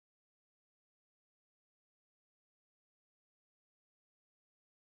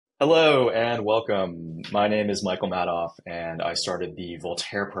Hello and welcome. My name is Michael Madoff, and I started the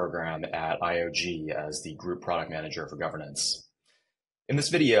Voltaire program at IOG as the Group Product Manager for Governance. In this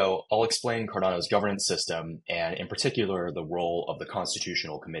video, I'll explain Cardano's governance system and, in particular, the role of the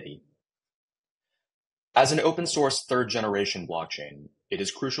Constitutional Committee. As an open source third generation blockchain, it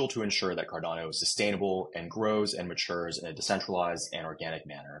is crucial to ensure that Cardano is sustainable and grows and matures in a decentralized and organic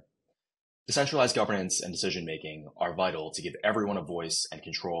manner. Decentralized governance and decision-making are vital to give everyone a voice and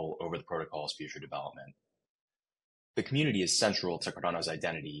control over the protocol's future development. The community is central to Cardano's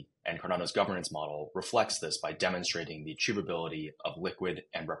identity, and Cardano's governance model reflects this by demonstrating the achievability of liquid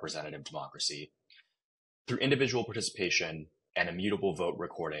and representative democracy. Through individual participation and immutable vote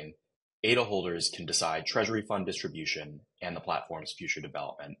recording, ADA holders can decide treasury fund distribution and the platform's future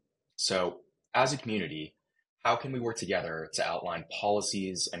development. So, as a community, how can we work together to outline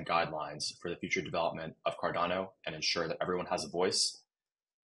policies and guidelines for the future development of Cardano and ensure that everyone has a voice?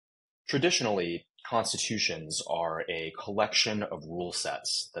 Traditionally, constitutions are a collection of rule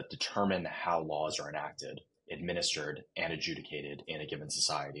sets that determine how laws are enacted, administered, and adjudicated in a given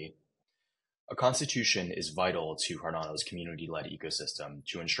society. A constitution is vital to Cardano's community-led ecosystem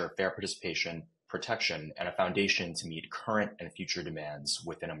to ensure fair participation, protection, and a foundation to meet current and future demands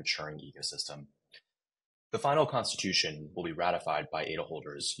within a maturing ecosystem. The final constitution will be ratified by ADA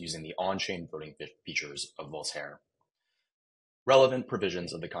holders using the on-chain voting features of Voltaire. Relevant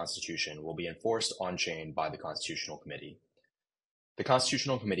provisions of the Constitution will be enforced on-chain by the Constitutional Committee. The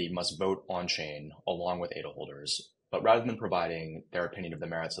Constitutional Committee must vote on-chain along with ADA holders, but rather than providing their opinion of the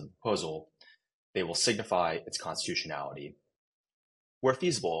merits of the proposal, they will signify its constitutionality. Where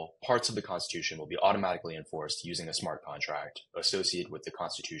feasible, parts of the Constitution will be automatically enforced using a smart contract associated with the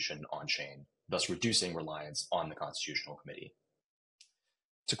Constitution on-chain, thus reducing reliance on the Constitutional Committee.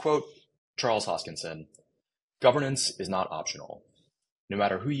 To quote Charles Hoskinson, "Governance is not optional. No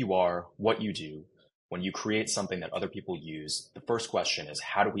matter who you are, what you do, when you create something that other people use, the first question is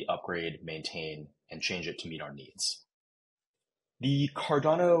how do we upgrade, maintain, and change it to meet our needs?" The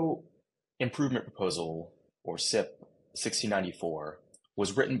Cardano Improvement Proposal, or CIP 1694,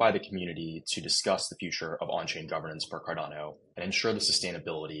 was written by the community to discuss the future of on-chain governance for Cardano and ensure the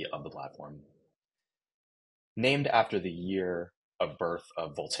sustainability of the platform. Named after the year of birth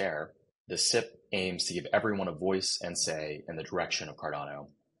of Voltaire, the CIP aims to give everyone a voice and say in the direction of Cardano.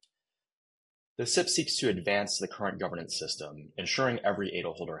 The CIP seeks to advance the current governance system, ensuring every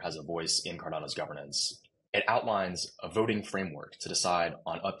ADA holder has a voice in Cardano's governance. It outlines a voting framework to decide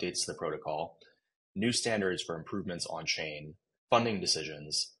on updates to the protocol, new standards for improvements on-chain, funding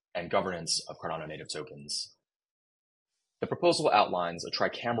decisions, and governance of Cardano native tokens. The proposal outlines a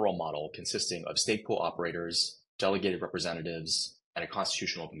tricameral model consisting of stake pool operators, delegated representatives, and a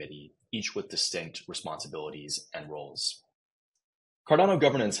constitutional committee, each with distinct responsibilities and roles. Cardano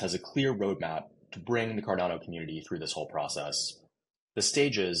governance has a clear roadmap to bring the Cardano community through this whole process. The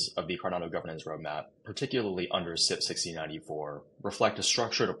stages of the Cardano governance roadmap, particularly under CIP 1694, reflect a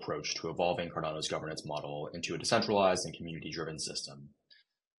structured approach to evolving Cardano's governance model into a decentralized and community-driven system.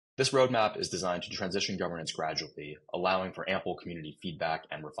 This roadmap is designed to transition governance gradually, allowing for ample community feedback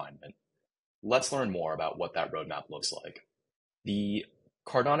and refinement. Let's learn more about what that roadmap looks like. The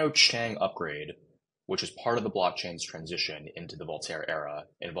Cardano Chang upgrade, which is part of the blockchain's transition into the Voltaire era,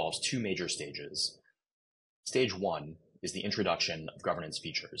 involves two major stages. Stage 1 is the introduction of governance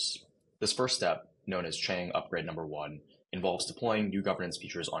features. This first step, known as Chang Upgrade Number 1, involves deploying new governance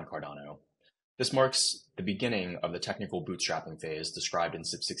features on Cardano. This marks the beginning of the technical bootstrapping phase described in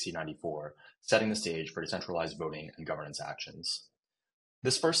CIP 1694, setting the stage for decentralized voting and governance actions.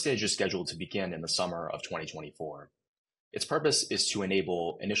 This first stage is scheduled to begin in the summer of 2024. Its purpose is to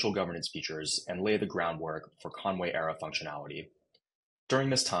enable initial governance features and lay the groundwork for Conway-era functionality. During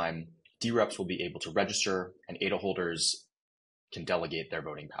this time, DREPs will be able to register, and ADA holders can delegate their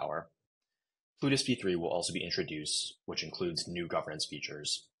voting power. Plutus v3 will also be introduced, which includes new governance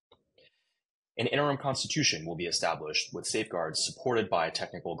features. An interim constitution will be established with safeguards supported by a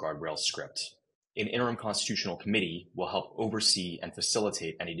technical guardrail script. An interim constitutional committee will help oversee and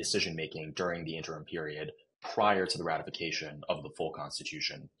facilitate any decision-making during the interim period prior to the ratification of the full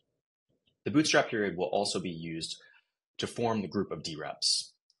constitution. The bootstrap period will also be used to form the group of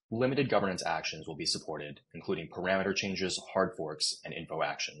DREPs. Limited governance actions will be supported, including parameter changes, hard forks, and info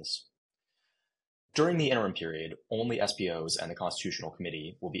actions. During the interim period, only SPOs and the Constitutional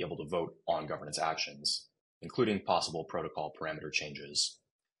Committee will be able to vote on governance actions, including possible protocol parameter changes.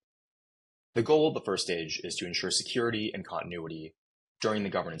 The goal of the first stage is to ensure security and continuity during the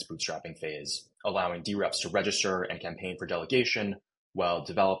governance bootstrapping phase, allowing DREPs to register and campaign for delegation while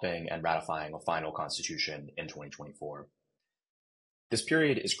developing and ratifying a final constitution in 2024. This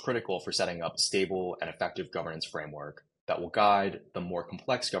period is critical for setting up a stable and effective governance framework that will guide the more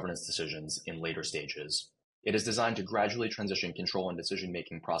complex governance decisions in later stages. It is designed to gradually transition control and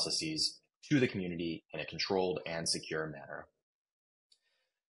decision-making processes to the community in a controlled and secure manner.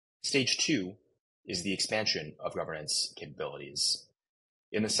 Stage 2 is the expansion of governance capabilities.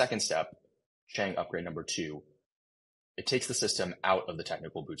 In the second step, Chang upgrade number 2, it takes the system out of the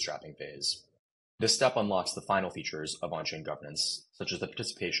technical bootstrapping phase. This step unlocks the final features of on-chain governance, such as the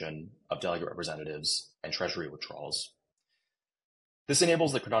participation of delegate representatives and treasury withdrawals. This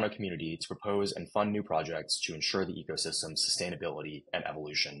enables the Cardano community to propose and fund new projects to ensure the ecosystem's sustainability and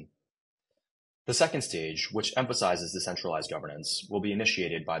evolution. The second stage, which emphasizes decentralized governance, will be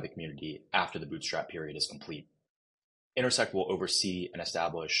initiated by the community after the bootstrap period is complete. Intersect will oversee and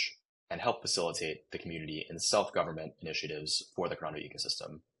establish and help facilitate the community in self-government initiatives for the Cardano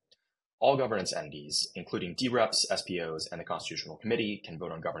ecosystem. All governance entities, including DREPs, SPOs, and the Constitutional Committee, can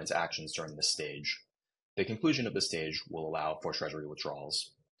vote on governance actions during this stage. The conclusion of this stage will allow for treasury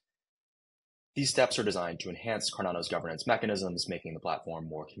withdrawals. These steps are designed to enhance Cardano's governance mechanisms, making the platform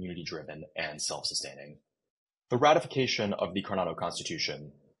more community-driven and self-sustaining. The ratification of the Cardano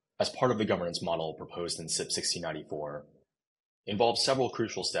Constitution, as part of the governance model proposed in CIP 1694, involves several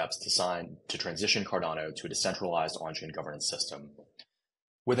crucial steps designed to transition Cardano to a decentralized on-chain governance system.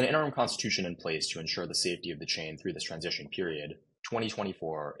 With an interim constitution in place to ensure the safety of the chain through this transition period,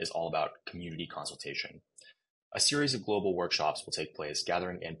 2024 is all about community consultation. A series of global workshops will take place,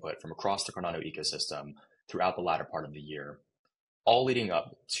 gathering input from across the Cardano ecosystem throughout the latter part of the year, all leading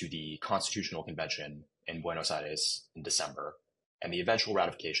up to the Constitutional Convention in Buenos Aires in December, and the eventual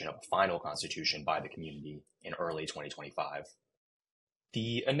ratification of a final constitution by the community in early 2025.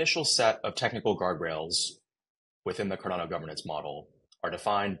 The initial set of technical guardrails within the Cardano governance model are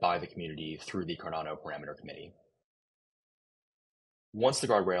defined by the community through the Cardano Parameter Committee. Once the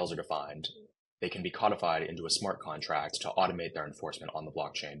guardrails are defined, they can be codified into a smart contract to automate their enforcement on the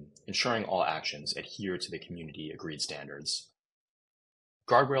blockchain, ensuring all actions adhere to the community-agreed standards.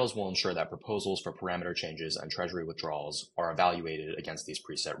 Guardrails will ensure that proposals for parameter changes and treasury withdrawals are evaluated against these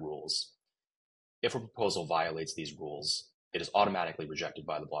preset rules. If a proposal violates these rules, it is automatically rejected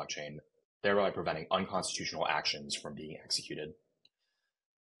by the blockchain, thereby preventing unconstitutional actions from being executed.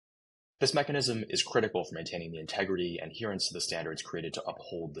 This mechanism is critical for maintaining the integrity and adherence to the standards created to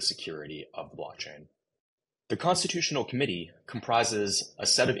uphold the security of the blockchain. The Constitutional Committee comprises a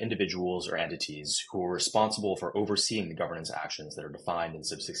set of individuals or entities who are responsible for overseeing the governance actions that are defined in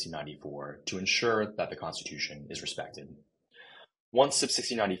CIP 1694 to ensure that the Constitution is respected. Once CIP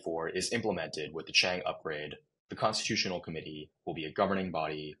 1694 is implemented with the Chang upgrade, the Constitutional Committee will be a governing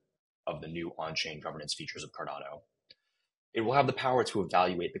body of the new on-chain governance features of Cardano. It will have the power to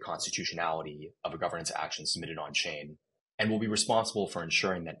evaluate the constitutionality of a governance action submitted on-chain, and will be responsible for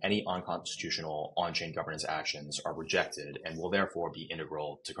ensuring that any unconstitutional on-chain governance actions are rejected and will therefore be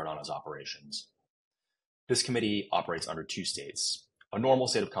integral to Cardano's operations. This committee operates under two states, a normal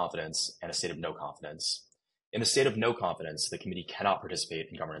state of confidence and a state of no confidence. In a state of no confidence, the committee cannot participate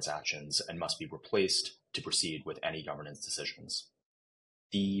in governance actions and must be replaced to proceed with any governance decisions.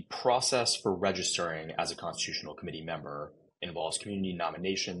 The process for registering as a Constitutional Committee member involves community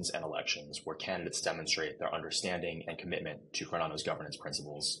nominations and elections, where candidates demonstrate their understanding and commitment to Cardano's governance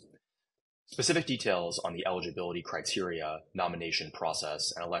principles. Specific details on the eligibility criteria, nomination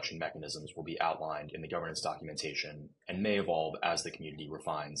process, and election mechanisms will be outlined in the governance documentation and may evolve as the community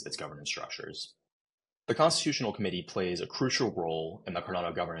refines its governance structures. The Constitutional Committee plays a crucial role in the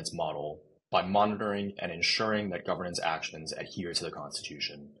Cardano governance model by monitoring and ensuring that governance actions adhere to the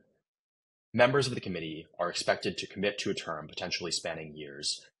Constitution. Members of the committee are expected to commit to a term potentially spanning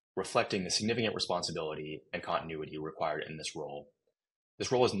years, reflecting the significant responsibility and continuity required in this role.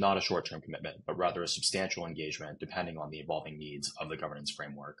 This role is not a short-term commitment, but rather a substantial engagement depending on the evolving needs of the governance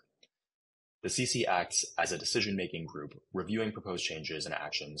framework. The CC acts as a decision-making group, reviewing proposed changes and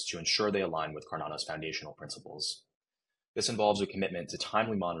actions to ensure they align with Cardano's foundational principles. This involves a commitment to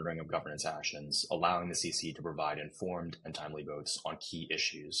timely monitoring of governance actions, allowing the CC to provide informed and timely votes on key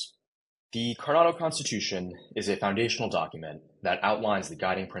issues. The Cardano Constitution is a foundational document that outlines the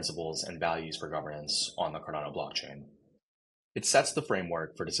guiding principles and values for governance on the Cardano blockchain. It sets the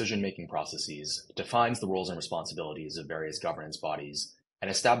framework for decision-making processes, defines the roles and responsibilities of various governance bodies,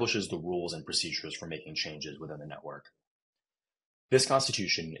 and establishes the rules and procedures for making changes within the network. This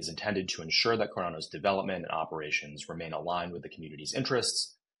constitution is intended to ensure that Cardano's development and operations remain aligned with the community's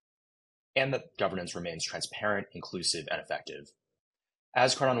interests, and that governance remains transparent, inclusive, and effective.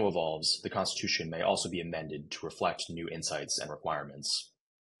 As Cardano evolves, the Constitution may also be amended to reflect new insights and requirements.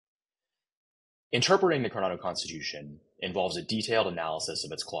 Interpreting the Cardano Constitution involves a detailed analysis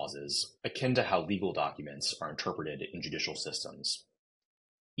of its clauses, akin to how legal documents are interpreted in judicial systems.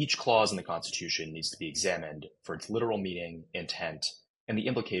 Each clause in the Constitution needs to be examined for its literal meaning, intent, and the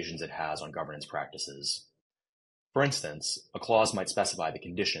implications it has on governance practices. For instance, a clause might specify the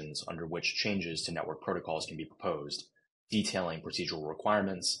conditions under which changes to network protocols can be proposed, detailing procedural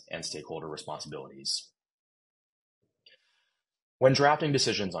requirements and stakeholder responsibilities. When drafting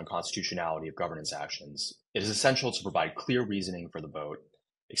decisions on constitutionality of governance actions, it is essential to provide clear reasoning for the vote,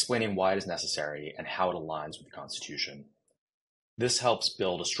 explaining why it is necessary and how it aligns with the Constitution. This helps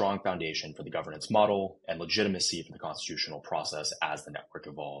build a strong foundation for the governance model and legitimacy for the constitutional process as the network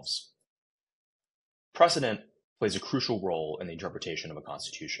evolves. Precedent plays a crucial role in the interpretation of a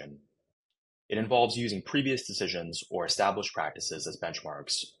constitution. It involves using previous decisions or established practices as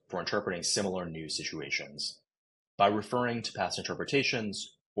benchmarks for interpreting similar new situations. By referring to past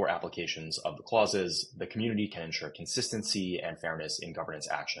interpretations or applications of the clauses, the community can ensure consistency and fairness in governance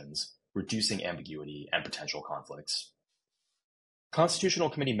actions, reducing ambiguity and potential conflicts. Constitutional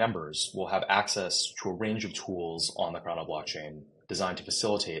Committee members will have access to a range of tools on the Cardano blockchain designed to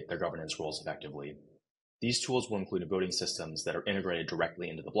facilitate their governance roles effectively. These tools will include voting systems that are integrated directly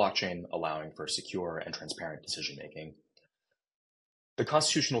into the blockchain, allowing for secure and transparent decision-making. The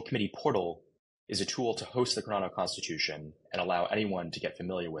Constitutional Committee portal is a tool to host the Cardano Constitution and allow anyone to get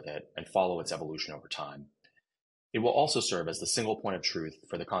familiar with it and follow its evolution over time. It will also serve as the single point of truth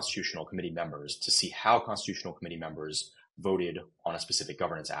for the Constitutional Committee members to see how Constitutional Committee members voted on a specific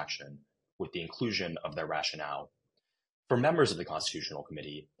governance action, with the inclusion of their rationale. For members of the Constitutional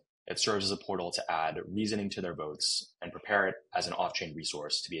Committee, it serves as a portal to add reasoning to their votes and prepare it as an off-chain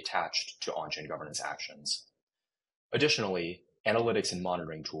resource to be attached to on-chain governance actions. Additionally, analytics and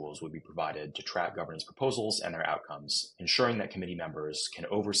monitoring tools would be provided to track governance proposals and their outcomes, ensuring that committee members can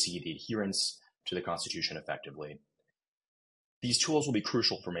oversee the adherence to the Constitution effectively. These tools will be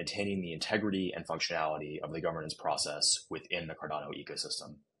crucial for maintaining the integrity and functionality of the governance process within the Cardano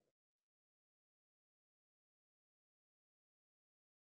ecosystem.